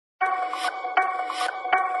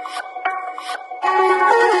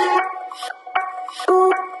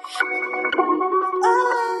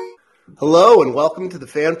Hello and welcome to the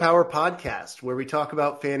Fan Power Podcast, where we talk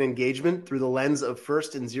about fan engagement through the lens of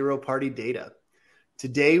first and zero-party data.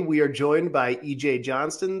 Today, we are joined by EJ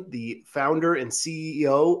Johnston, the founder and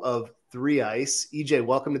CEO of 3Ice. EJ,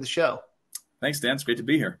 welcome to the show. Thanks, Dan. It's great to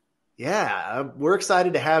be here. Yeah, we're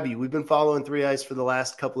excited to have you. We've been following 3Ice for the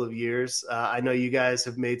last couple of years. I know you guys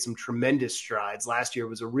have made some tremendous strides. Last year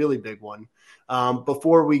was a really big one.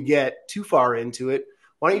 Before we get too far into it,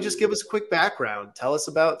 why don't you just give us a quick background? Tell us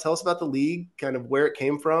about the league, kind of where it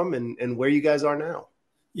came from and where you guys are now.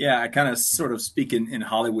 Yeah, I kind of sort of speak in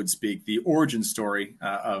Hollywood speak. The origin story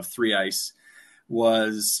of 3Ice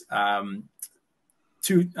was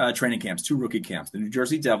two training camps, two rookie camps, the New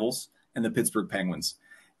Jersey Devils and the Pittsburgh Penguins.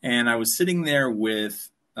 And I was sitting there with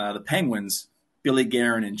the Penguins, Billy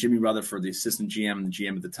Guerin and Jimmy Rutherford, the assistant GM and the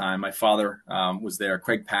GM at the time. My father was there,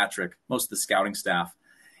 Craig Patrick, most of the scouting staff.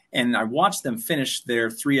 And I watched them finish their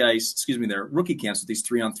their rookie camps with these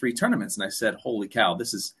 3-on-3 tournaments. And I said, holy cow,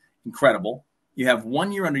 this is incredible. You have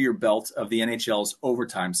 1 year under your belt of the NHL's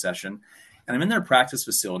overtime session. And I'm in their practice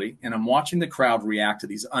facility, and I'm watching the crowd react to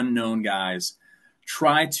these unknown guys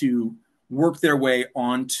try to work their way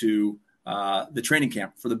onto the training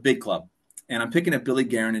camp for the big club. And I'm picking at Billy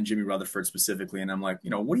Guerin and Jimmy Rutherford specifically. And I'm like,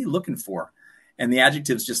 what are you looking for? And the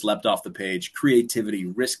adjectives just leapt off the page: creativity,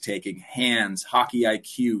 risk-taking, hands, hockey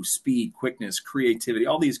IQ, speed, quickness, creativity,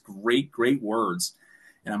 all these great, great words.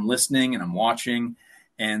 And I'm listening and I'm watching,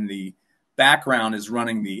 and the background is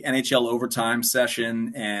running the NHL overtime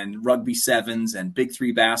session and rugby sevens and Big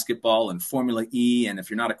Three basketball and Formula E. And if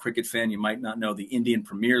you're not a cricket fan, you might not know the Indian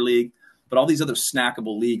Premier League, but all these other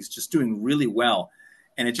snackable leagues just doing really well.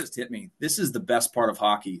 And it just hit me. This is the best part of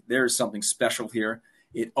hockey. There is something special here.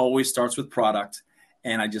 It always starts with product.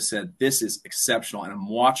 And I just said, this is exceptional. And I'm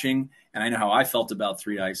watching, and I know how I felt about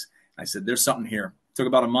 3Ice. I said, there's something here. It took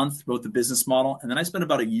about a month, wrote the business model. And then I spent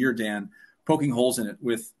about a year, Dan, poking holes in it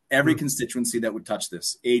with every constituency that would touch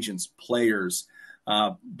this: agents, players,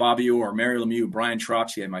 Bobby Orr, Mary Lemieux, Brian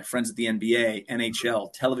Trottier, my friends at the NBA,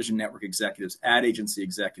 NHL, television network executives, ad agency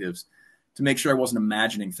executives, to make sure I wasn't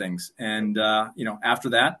imagining things. And, after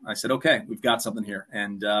that, I said, okay, we've got something here,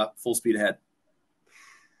 and full speed ahead.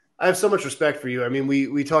 I have so much respect for you. I mean,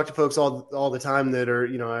 we talk to folks all the time that are,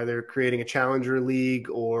 either creating a challenger league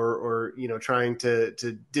or trying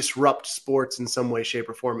to disrupt sports in some way, shape,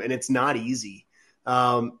 or form. And it's not easy.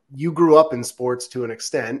 You grew up in sports to an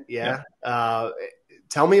extent. Yeah.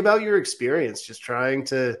 Tell me about your experience just trying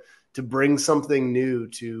to bring something new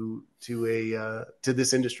to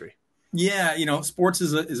this industry. Yeah. Sports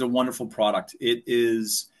is a wonderful product. It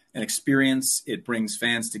is an experience. It brings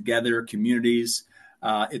fans together, communities.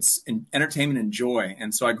 It's entertainment and joy.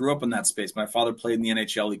 And so I grew up in that space. My father played in the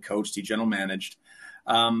NHL. He coached, he general managed.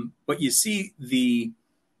 But you see the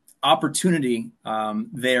opportunity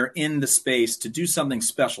there in the space to do something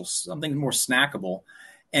special, something more snackable.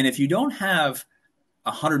 And if you don't have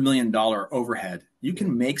 $100 million overhead, you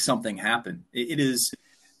can make something happen. It's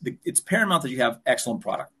paramount that you have excellent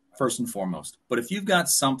product, first and foremost. But if you've got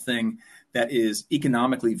something that is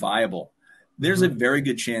economically viable, there's a very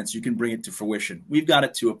good chance you can bring it to fruition. We've got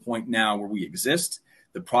it to a point now where we exist.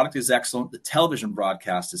 The product is excellent. The television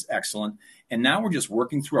broadcast is excellent. And now we're just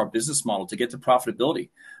working through our business model to get to profitability.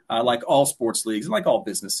 Like all sports leagues and like all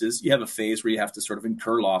businesses, you have a phase where you have to sort of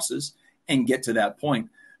incur losses and get to that point.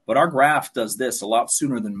 But our graph does this a lot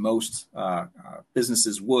sooner than most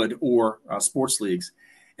businesses would, or sports leagues.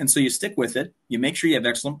 And so you stick with it. You make sure you have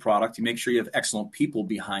excellent product. You make sure you have excellent people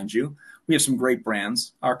behind you. We have some great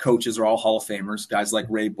brands. Our coaches are all Hall of Famers, guys like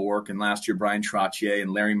Ray Bork and last year Brian Trottier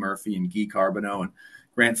and Larry Murphy and Guy Carbonneau and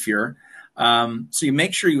Grant Fuhrer. So you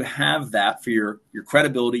make sure you have that for your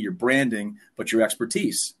credibility, your branding, but your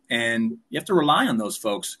expertise. And you have to rely on those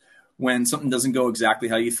folks when something doesn't go exactly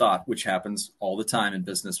how you thought, which happens all the time in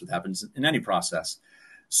business, what happens in any process.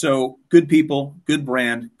 So good people, good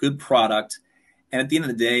brand, good product. And at the end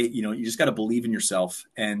of the day, you just got to believe in yourself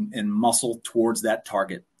and muscle towards that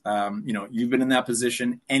target. You've been in that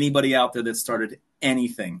position. Anybody out there that started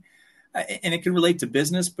anything, and it can relate to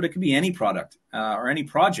business, but it could be any product or any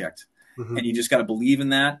project. Mm-hmm. And you just got to believe in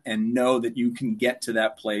that and know that you can get to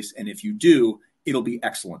that place. And if you do, it'll be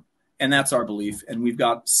excellent. And that's our belief. And we've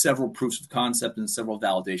got several proofs of concept and several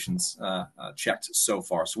validations checked so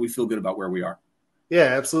far. So we feel good about where we are. Yeah,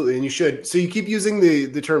 absolutely. And you should. So you keep using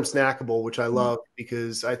the term snackable, which I love,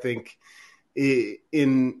 because I think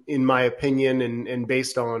in my opinion and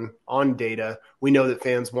based on data, we know that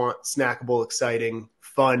fans want snackable, exciting,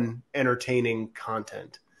 fun, entertaining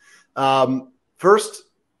content. First,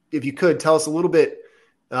 if you could tell us a little bit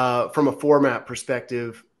from a format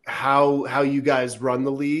perspective, how you guys run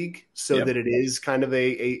the league so Yep. that it is kind of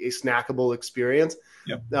a snackable experience.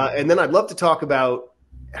 Yep. And then I'd love to talk about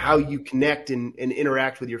how you connect and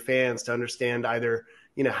interact with your fans to understand either,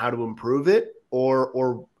 how to improve it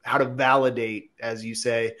or how to validate, as you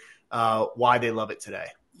say, why they love it today.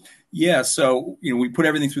 Yeah. So, we put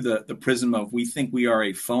everything through the prism of, we think we are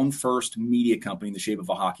a phone first media company in the shape of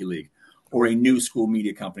a hockey league, or a new school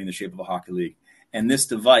media company in the shape of a hockey league. And this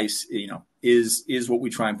device, is what we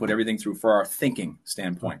try and put everything through for our thinking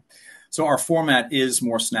standpoint. So our format is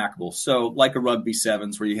more snackable. So like a rugby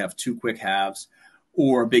sevens where you have 2 quick halves,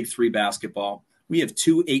 or a big 3 basketball, we have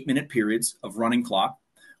 2 8-minute periods of running clock.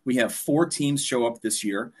 We have 4 teams show up this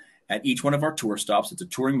year at each one of our tour stops. It's a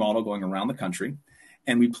touring model going around the country.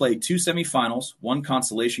 And we play 2 semifinals, 1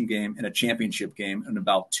 consolation game, and a championship game in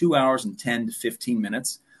about 2 hours and 10 to 15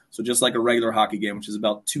 minutes. So just like a regular hockey game, which is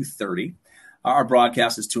about 2:30. Our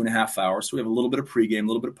broadcast is 2.5 hours. So we have a little bit of pregame, a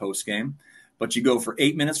little bit of postgame. But you go for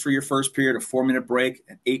 8 minutes for your first period, a 4-minute break,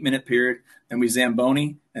 an 8-minute period, then we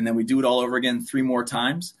Zamboni, and then we do it all over again 3 more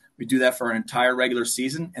times. We do that for our entire regular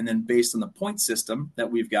season. And then based on the point system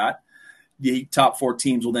that we've got, the top 4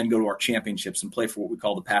 teams will then go to our championships and play for what we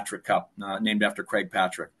call the Patrick Cup, named after Craig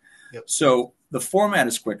Patrick. Yep. So the format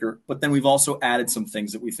is quicker, but then we've also added some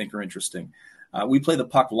things that we think are interesting. We play the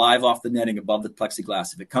puck live off the netting above the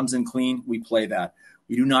plexiglass. If it comes in clean, we play that.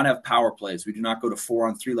 We do not have power plays. We do not go to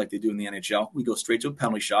 4-on-3 like they do in the NHL. We go straight to a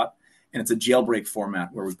penalty shot, and it's a jailbreak format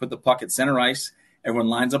where we put the puck at center ice. Everyone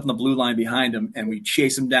lines up on the blue line behind him, and we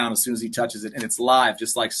chase him down as soon as he touches it, and it's live,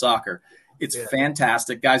 just like soccer. It's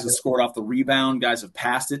fantastic. Guys have scored off the rebound. Guys have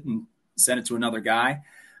passed it and sent it to another guy.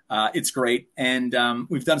 It's great. And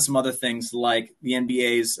we've done some other things like the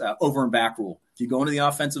NBA's over and back rule. If you go into the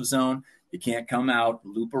offensive zone, you can't come out,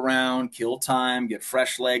 loop around, kill time, get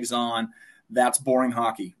fresh legs on. That's boring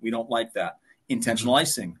hockey. We don't like that. Intentional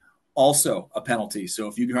icing, also a penalty. So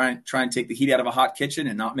if you try and take the heat out of a hot kitchen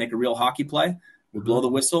and not make a real hockey play, we blow the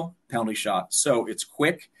whistle, penalty shot. So it's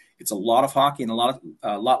quick. It's a lot of hockey in a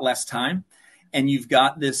lot less time. And you've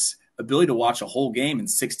got this ability to watch a whole game in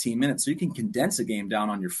 16 minutes. So you can condense a game down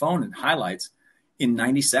on your phone and highlights in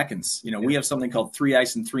 90 seconds. We have something called 3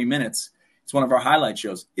 Ice in 3 minutes. It's one of our highlight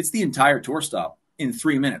shows. It's the entire tour stop in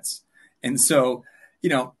 3 minutes. And so,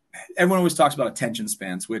 everyone always talks about attention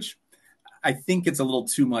spans, which I think it's a little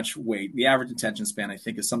too much weight. The average attention span, I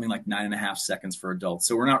think, is something like 9.5 seconds for adults.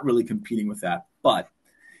 So we're not really competing with that. But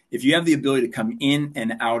if you have the ability to come in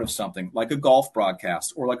and out of something like a golf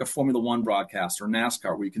broadcast or like a Formula One broadcast or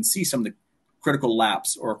NASCAR, where you can see some of the critical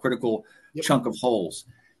laps or a critical chunk of holes,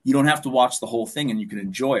 you don't have to watch the whole thing and you can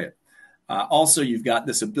enjoy it. Also, you've got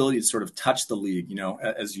this ability to sort of touch the league,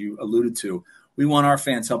 as you alluded to. We want our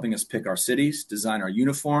fans helping us pick our cities, design our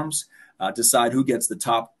uniforms, decide who gets the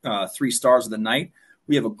top 3 stars of the night.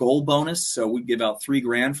 We have a goal bonus, so we give out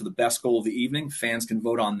 $3,000 for the best goal of the evening. Fans can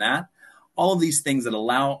vote on that. All of these things that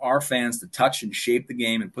allow our fans to touch and shape the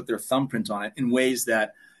game and put their thumbprint on it in ways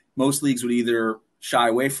that most leagues would either shy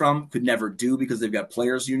away from, could never do because they've got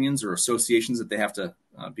players' unions or associations that they have to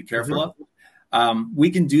be careful of. We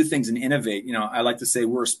can do things and innovate. I like to say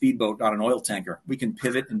we're a speedboat, not an oil tanker. We can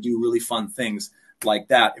pivot and do really fun things like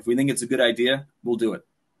that. If we think it's a good idea, we'll do it.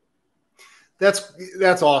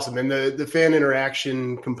 That's awesome. And the fan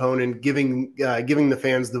interaction component, giving the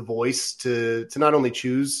fans the voice to not only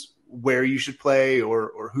choose where you should play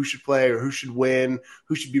or who should play or who should win,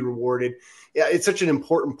 who should be rewarded. Yeah, it's such an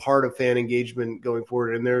important part of fan engagement going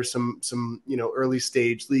forward. And there are some early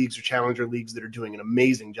stage leagues or challenger leagues that are doing an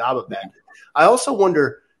amazing job of that. I also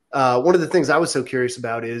wonder, one of the things I was so curious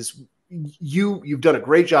about is you've done a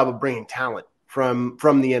great job of bringing talent from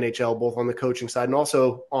the NHL, both on the coaching side and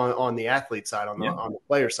also on the athlete side, on the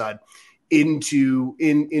player side, into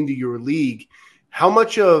your league. How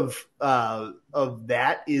much of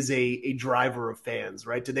that is a driver of fans,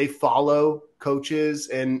 right? Do they follow coaches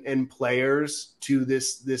and players to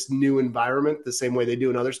this new environment the same way they do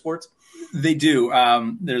in other sports? They do.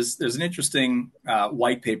 There's an interesting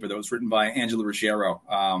white paper that was written by Angela Ruggiero,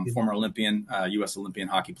 former Olympian, U.S. Olympian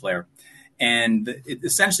hockey player. And it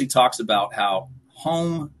essentially talks about how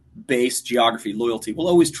home-based geography, loyalty will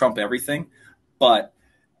always trump everything. But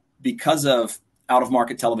because of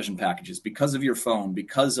out-of-market television packages, because of your phone,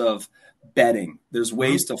 because of betting, there's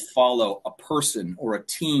ways to follow a person or a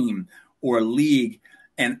team or a league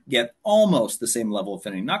and get almost the same level of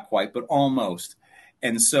affinity. Not quite, but almost.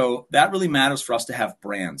 And so that really matters for us to have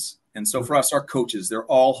brands. And so for us, our coaches, they're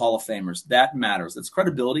all Hall of Famers. That matters. That's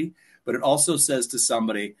credibility, but it also says to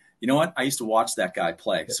somebody, you know what? I used to watch that guy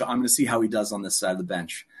play, so I'm going to see how he does on this side of the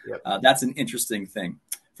bench. Yep. That's an interesting thing.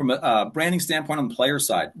 from a branding standpoint on the player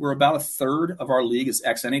side, we're about a third of our league is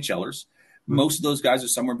ex-NHLers. Most of those guys are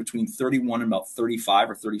somewhere between 31 and about 35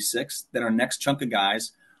 or 36. Then our next chunk of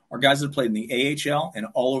guys are guys that have played in the AHL and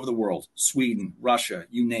all over the world, Sweden, Russia,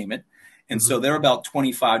 you name it. And so they're about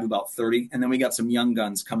 25 to about 30. And then we got some young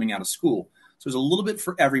guns coming out of school. So there's a little bit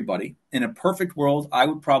for everybody. In a perfect world, I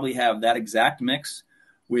would probably have that exact mix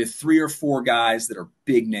with 3 or 4 guys that are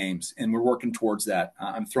big names. And we're working towards that.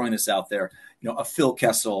 I'm throwing this out there. A Phil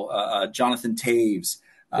Kessel, Jonathan Taves,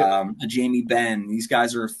 a Jamie Benn. These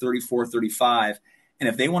guys are 34, 35. And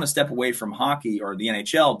if they want to step away from hockey or the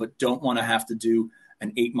NHL, but don't want to have to do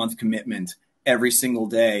an 8-month commitment every single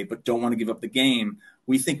day, but don't want to give up the game,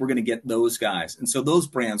 we think we're going to get those guys. And so those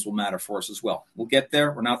brands will matter for us as well. We'll get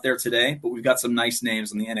there. We're not there today, but we've got some nice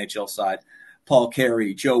names on the NHL side. Paul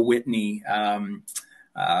Carey, Joe Whitney.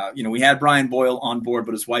 We had Brian Boyle on board,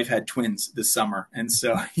 but his wife had twins this summer. And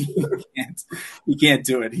so he can't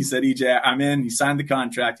do it. He said, EJ, I'm in. He signed the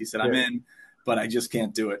contract. He said, I'm in, but I just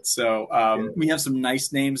can't do it. So we have some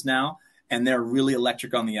nice names now, and they're really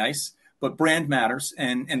electric on the ice. But brand matters,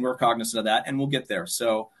 and we're cognizant of that, and we'll get there.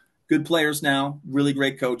 So good players now, really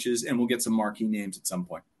great coaches, and we'll get some marquee names at some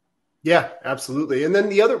point. Yeah, absolutely. And then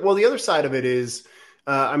the other side of it is,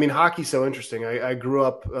 hockey's so interesting. I grew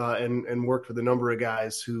up and worked with a number of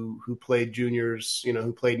guys who played juniors,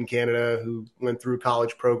 who played in Canada, who went through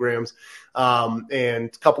college programs, and a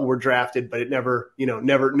couple were drafted, but it never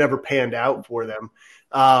panned out for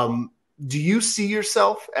them. Do you see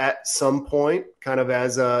yourself at some point kind of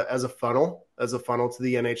as a funnel to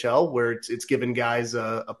the NHL where it's given guys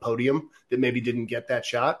a podium that maybe didn't get that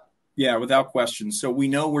shot? Yeah, without question. So we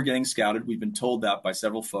know we're getting scouted. We've been told that by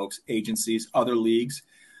several folks, agencies, other leagues.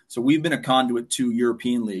 So we've been a conduit to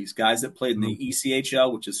European leagues, guys that played in the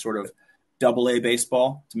ECHL, which is sort of AA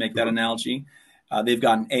baseball, to make that analogy. They've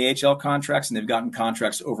gotten AHL contracts, and they've gotten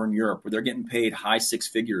contracts over in Europe where they're getting paid high 6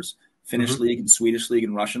 figures. Finnish league and Swedish league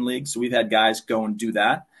and Russian league. So we've had guys go and do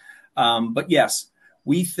that. But yes,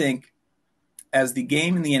 we think as the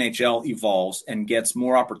game in the NHL evolves and gets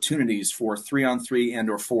more opportunities for 3-on-3 and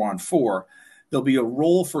or 4-on-4, there'll be a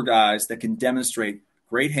role for guys that can demonstrate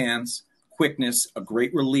great hands, quickness, a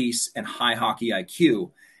great release, and high hockey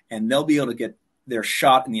IQ. And they'll be able to get their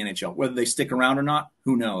shot in the NHL. Whether they stick around or not,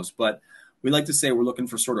 who knows? But we like to say we're looking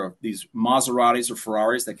for sort of these Maseratis or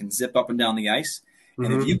Ferraris that can zip up and down the ice.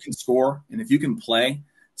 And if you can score and if you can play,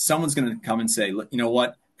 someone's going to come and say, look, you know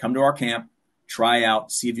what? Come to our camp, try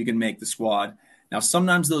out, see if you can make the squad. Now,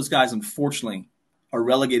 sometimes those guys, unfortunately, are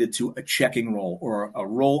relegated to a checking role or a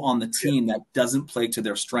role on the team that doesn't play to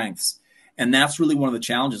their strengths. And that's really one of the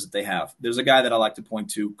challenges that they have. There's a guy that I like to point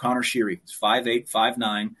to, Connor Sheary. He's 5'8",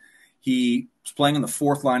 5'9". He was playing on the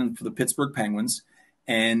 4th line for the Pittsburgh Penguins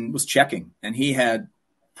and was checking. And he had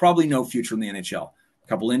probably no future in the NHL.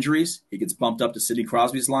 Couple injuries, he gets bumped up to Sidney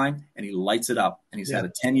Crosby's line, and he lights it up. And he's had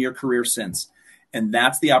a 10-year career since. And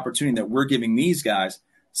that's the opportunity that we're giving these guys.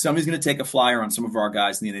 Somebody's going to take a flyer on some of our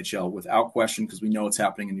guys in the NHL without question because we know it's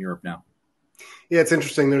happening in Europe now. Yeah, it's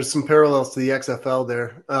interesting. There's some parallels to the XFL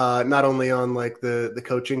there, not only on like the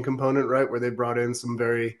coaching component, right, where they brought in some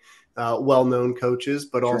very well-known coaches,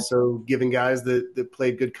 but also giving guys that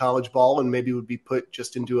played good college ball and maybe would be put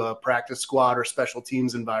just into a practice squad or special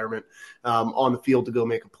teams environment on the field to go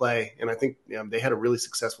make a play. And I think they had a really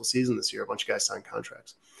successful season this year. A bunch of guys signed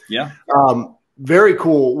contracts. Yeah. Very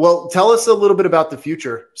cool. Well, tell us a little bit about the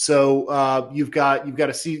future. So you've got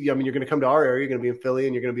to see, you're going to come to our area. You're going to be in Philly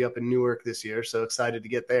and you're going to be up in Newark this year. So excited to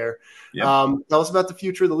get there. Yeah. Tell us about the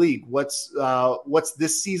future of the league. What's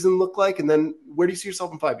this season look like? And then where do you see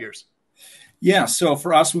yourself in 5 years? Yeah. So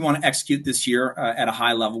for us, we want to execute this year at a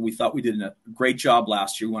high level. We thought we did a great job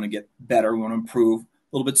last year. We want to get better. We want to improve, a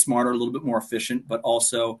little bit smarter, a little bit more efficient, but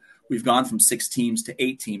also we've gone from 6 teams to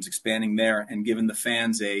 8 teams, expanding there and giving the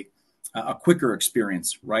fans a quicker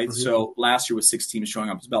experience, right? Mm-hmm. So last year with 6 teams showing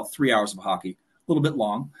up, it's about 3 hours of hockey, a little bit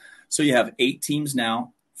long. So you have 8 teams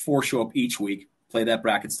now, 4 show up each week, play that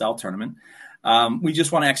bracket style tournament. We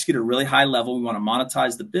just want to execute at a really high level. We want to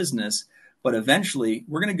monetize the business, but eventually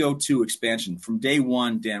we're going to go to expansion. From day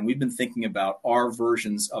one, Dan, we've been thinking about our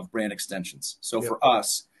versions of brand extensions. So for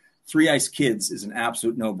us, 3 Ice Kids is an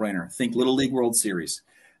absolute no-brainer. Think Little League World Series.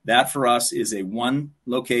 That for us is a one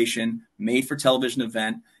location made for television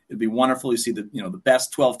event. It'd be wonderful to see the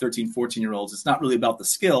best 12, 13, 14-year-olds. It's not really about the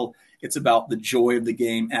skill. It's about the joy of the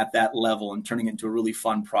game at that level and turning it into a really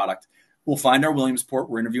fun product. We'll find our Williamsport.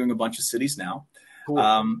 We're interviewing a bunch of cities now.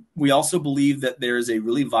 Cool. We also believe that there is a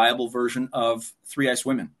really viable version of 3 Ice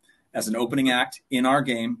Women as an opening act in our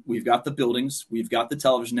game. We've got the buildings. We've got the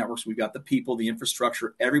television networks. We've got the people, the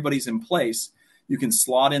infrastructure. Everybody's in place. You can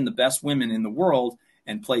slot in the best women in the world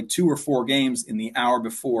and play 2 or 4 games in the hour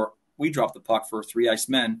before we drop the puck for Three Ice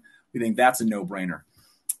Men, we think that's a no-brainer.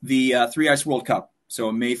 The Three Ice World Cup, so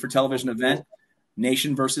a made-for-television event,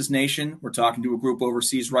 nation versus nation. We're talking to a group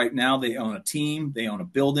overseas right now. They own a team. They own a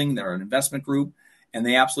building. They're an investment group, and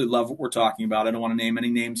they absolutely love what we're talking about. I don't want to name any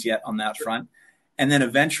names yet on that front. And then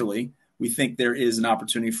eventually, we think there is an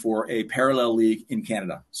opportunity for a parallel league in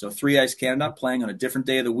Canada. So Three Ice Canada playing on a different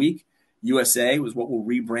day of the week. USA was what will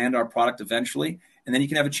rebrand our product eventually. And then you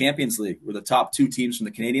can have a Champions League where the top 2 teams from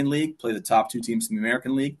the Canadian League play the top 2 teams from the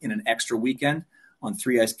American League in an extra weekend on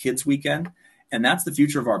Three Ice Kids Weekend. And that's the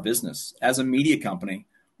future of our business. As a media company,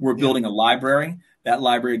 we're building a library. That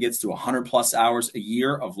library gets to 100 plus hours a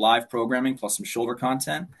year of live programming plus some shoulder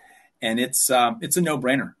content. And it's a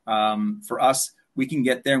no-brainer. For us, we can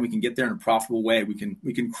get there, and we can get there in a profitable way. We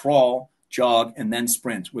can crawl, jog, and then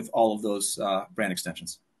sprint with all of those brand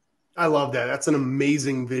extensions. I love that. That's an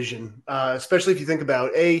amazing vision, especially if you think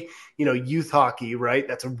about youth hockey, right?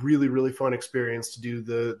 That's a really, really fun experience to do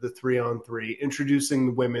the 3-on-3, introducing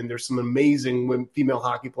the women. There's some amazing female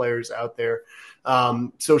hockey players out there.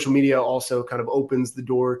 Social media also kind of opens the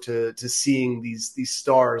door to seeing these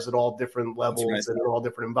stars at all different levels and in all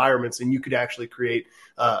different environments. And you could actually create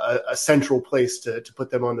a central place to put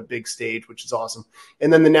them on the big stage, which is awesome.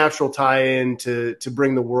 And then the natural tie-in to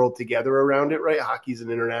bring the world together around it, right? Hockey's an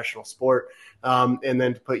international sport. And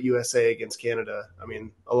then to put USA against Canada. I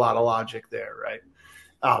mean, a lot of logic there, right?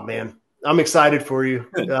 Oh man, I'm excited for you.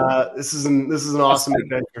 This is an awesome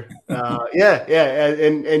adventure.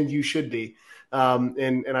 And you should be.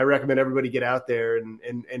 And I recommend everybody get out there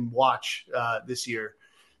and watch this year.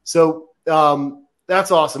 So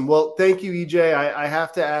that's awesome. Well, thank you, EJ. I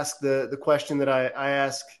have to ask the question that I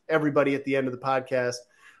ask everybody at the end of the podcast.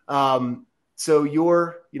 So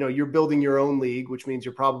you're building your own league, which means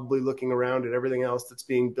you're probably looking around at everything else that's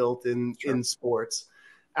being built in sports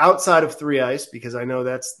outside of Three Ice, because I know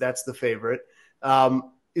that's the favorite.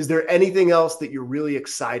 Is there anything else that you're really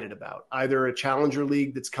excited about? Either a challenger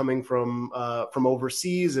league that's coming from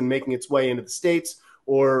overseas and making its way into the States,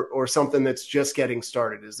 or something that's just getting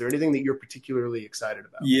started? Is there anything that you're particularly excited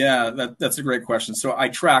about? Yeah, that's a great question. So I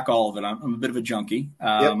track all of it. I'm a bit of a junkie.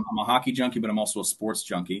 I'm a hockey junkie, but I'm also a sports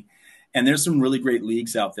junkie. And there's some really great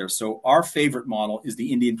leagues out there. So our favorite model is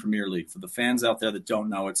the Indian Premier League. For the fans out there that don't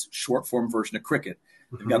know, it's a short form version of cricket.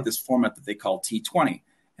 They've got this format that they call T20.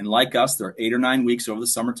 And like us, there are 8 or 9 weeks over the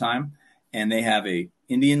summertime. And they have a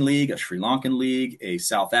Indian league, a Sri Lankan league, a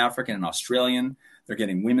South African, an Australian. They're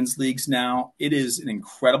getting women's leagues now. It is an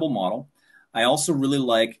incredible model. I also really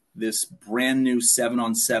like this brand new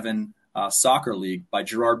 7-on-7 soccer league by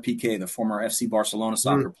Gerard Piqué, the former FC Barcelona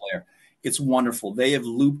soccer player. It's wonderful. They have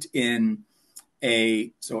looped in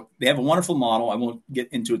so they have a wonderful model. I won't get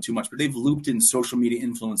into it too much, but they've looped in social media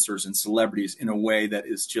influencers and celebrities in a way that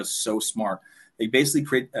is just so smart. They basically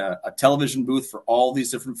create a television booth for all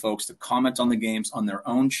these different folks to comment on the games on their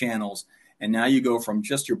own channels. And now you go from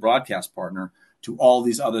just your broadcast partner to all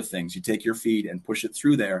these other things. You take your feed and push it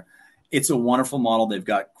through there. It's a wonderful model. They've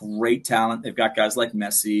got great talent. They've got guys like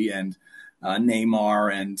Messi and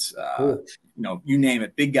Neymar and, you name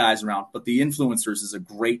it, big guys around. But the influencers is a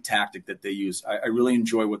great tactic that they use. I really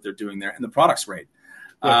enjoy what they're doing there. And the product's great.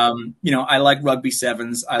 Yeah. I like rugby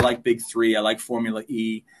sevens. I like Big Three. I like Formula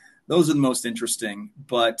E. Those are the most interesting.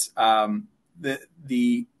 But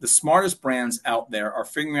the smartest brands out there are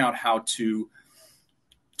figuring out how to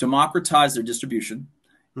democratize their distribution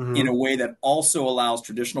in a way that also allows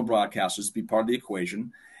traditional broadcasters to be part of the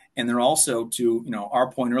equation. And they're also, to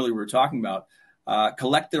our point earlier we were talking about,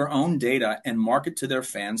 collect their own data and market to their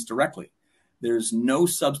fans directly. There's no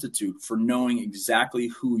substitute for knowing exactly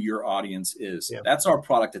who your audience is. Yeah. That's our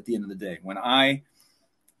product at the end of the day. When I'm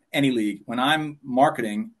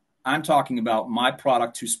marketing, I'm talking about my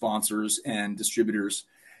product to sponsors and distributors.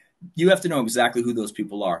 You have to know exactly who those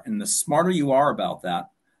people are. And the smarter you are about that,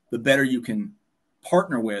 the better you can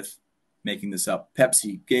partner with, making this up,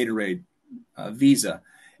 Pepsi, Gatorade, Visa,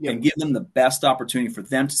 and give them the best opportunity for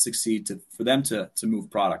them to succeed, for them to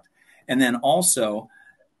move product. And then also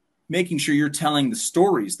making sure you're telling the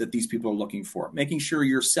stories that these people are looking for, making sure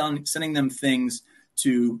you're sending them things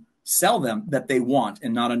to sell them that they want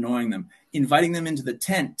and not annoying them, inviting them into the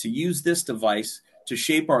tent to use this device to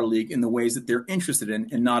shape our league in the ways that they're interested in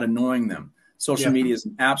and not annoying them. Social media is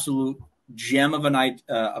an absolute gem of an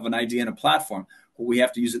idea and a platform, but we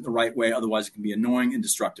have to use it the right way. Otherwise, it can be annoying and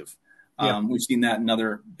destructive. We've seen that in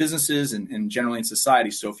other businesses and generally in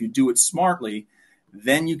society. So if you do it smartly,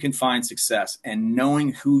 then you can find success. And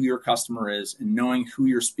knowing who your customer is and knowing who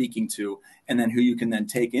you're speaking to and then who you can then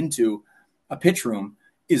take into a pitch room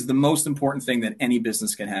is the most important thing that any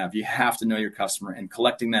business can have. You have to know your customer, and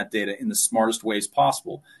collecting that data in the smartest ways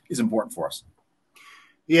possible is important for us.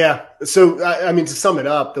 Yeah. So, I mean, to sum it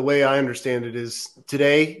up, the way I understand it is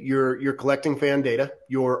today you're collecting fan data,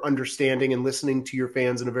 you're understanding and listening to your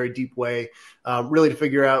fans in a very deep way, really to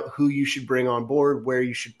figure out who you should bring on board, where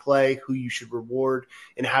you should play, who you should reward,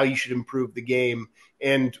 and how you should improve the game.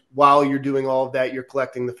 And while you're doing all of that, you're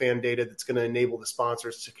collecting the fan data that's going to enable the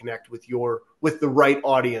sponsors to connect with the right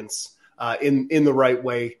audience in the right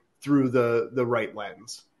way through the right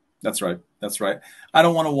lens. That's right. That's right. I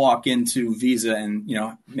don't want to walk into Visa and,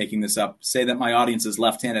 making this up, say that my audience is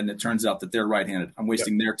left-handed and it turns out that they're right-handed. I'm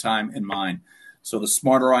wasting their time and mine. So the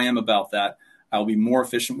smarter I am about that, I'll be more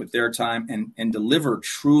efficient with their time and deliver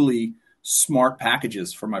truly smart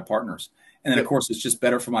packages for my partners. And then, of course, it's just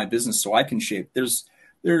better for my business so I can shape.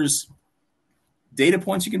 There's data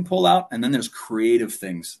points you can pull out, and then there's creative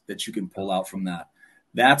things that you can pull out from that.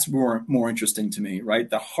 That's more interesting to me, right?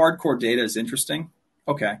 The hardcore data is interesting.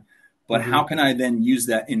 Okay. But how can I then use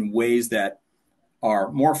that in ways that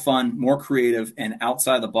are more fun, more creative, and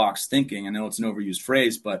outside the box thinking? I know it's an overused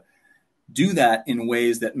phrase, but do that in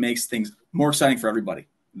ways that makes things more exciting for everybody.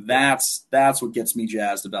 That's what gets me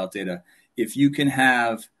jazzed about data. If you can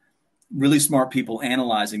have really smart people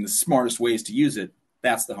analyzing the smartest ways to use it,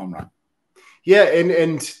 that's the home run. Yeah,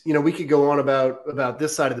 and we could go on about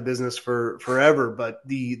this side of the business for forever, but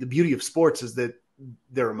the beauty of sports is that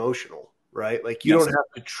they're emotional. Right? Like you don't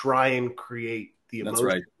have to try and create the emotion.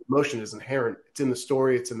 That's right. Emotion is inherent. It's in the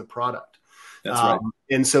story. It's in the product. That's right.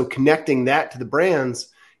 And so connecting that to the brands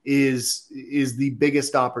is the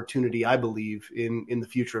biggest opportunity, I believe, in the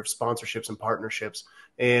future of sponsorships and partnerships.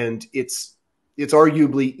 And it's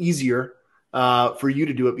arguably easier for you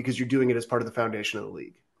to do it because you're doing it as part of the foundation of the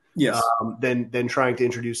league. Yes. Than trying to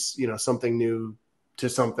introduce something new to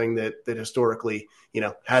something that historically,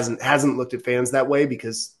 hasn't looked at fans that way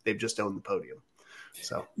because they've just owned the podium.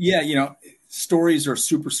 So, yeah, stories are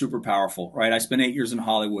super, super powerful, right? I spent 8 years in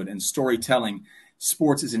Hollywood, and storytelling,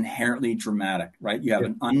 sports is inherently dramatic, right? You have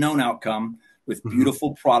an unknown outcome with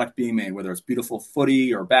beautiful product being made, whether it's beautiful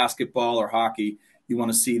footy or basketball or hockey. You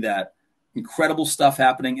want to see that incredible stuff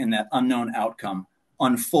happening and that unknown outcome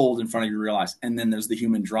unfold in front of you, realize. And then there's the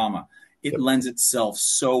human drama. It lends itself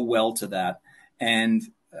so well to that. And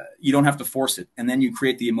you don't have to force it. And then you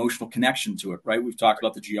create the emotional connection to it, right? We've talked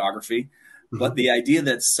about the geography, but the idea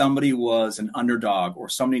that somebody was an underdog or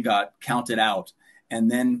somebody got counted out and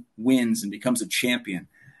then wins and becomes a champion.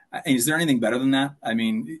 Is there anything better than that? I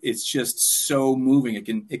mean, it's just so moving.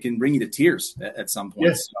 It can bring you to tears at some point.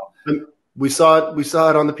 Yes. So. We saw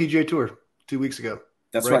it on the PGA Tour 2 weeks ago.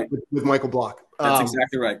 That's right. With Michael Block. That's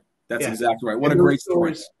exactly right. That's exactly right. What a great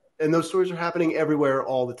story. And those stories are happening everywhere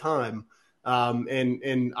all the time.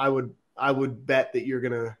 And I would bet that you're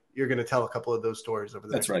gonna tell a couple of those stories over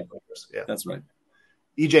the next couple of years. Yeah, that's right.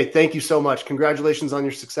 EJ, thank you so much. Congratulations on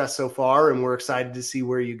your success so far, and we're excited to see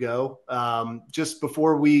where you go. Just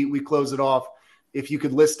before we close it off, if you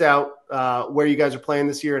could list out where you guys are playing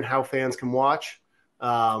this year and how fans can watch,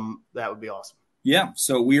 that would be awesome. Yeah,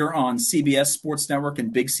 so we are on CBS Sports Network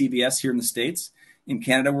and Big CBS here in the States. In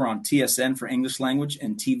Canada, we're on TSN for English language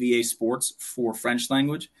and TVA Sports for French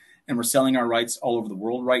language. And we're selling our rights all over the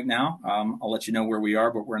world right now. I'll let you know where we are,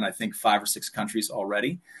 but we're in, I think, 5 or 6 countries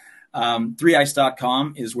already.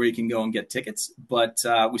 3ice.com is where you can go and get tickets. But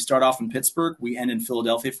we start off in Pittsburgh. We end in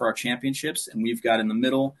Philadelphia for our championships. And we've got in the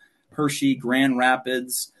middle, Hershey, Grand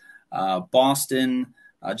Rapids, Boston,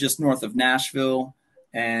 just north of Nashville.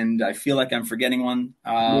 And I feel like I'm forgetting one.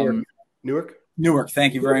 Newark.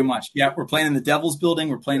 Thank you very much. Yeah, we're playing in the Devils building.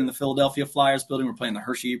 We're playing in the Philadelphia Flyers building. We're playing the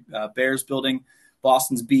Hershey Bears building.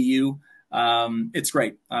 Boston's BU. It's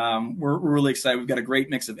great. We're really excited. We've got a great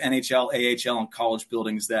mix of NHL, AHL, and college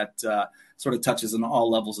buildings that sort of touches on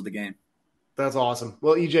all levels of the game. That's awesome.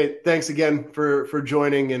 Well, EJ, thanks again for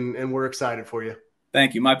joining, and we're excited for you.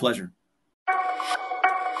 Thank you. My pleasure.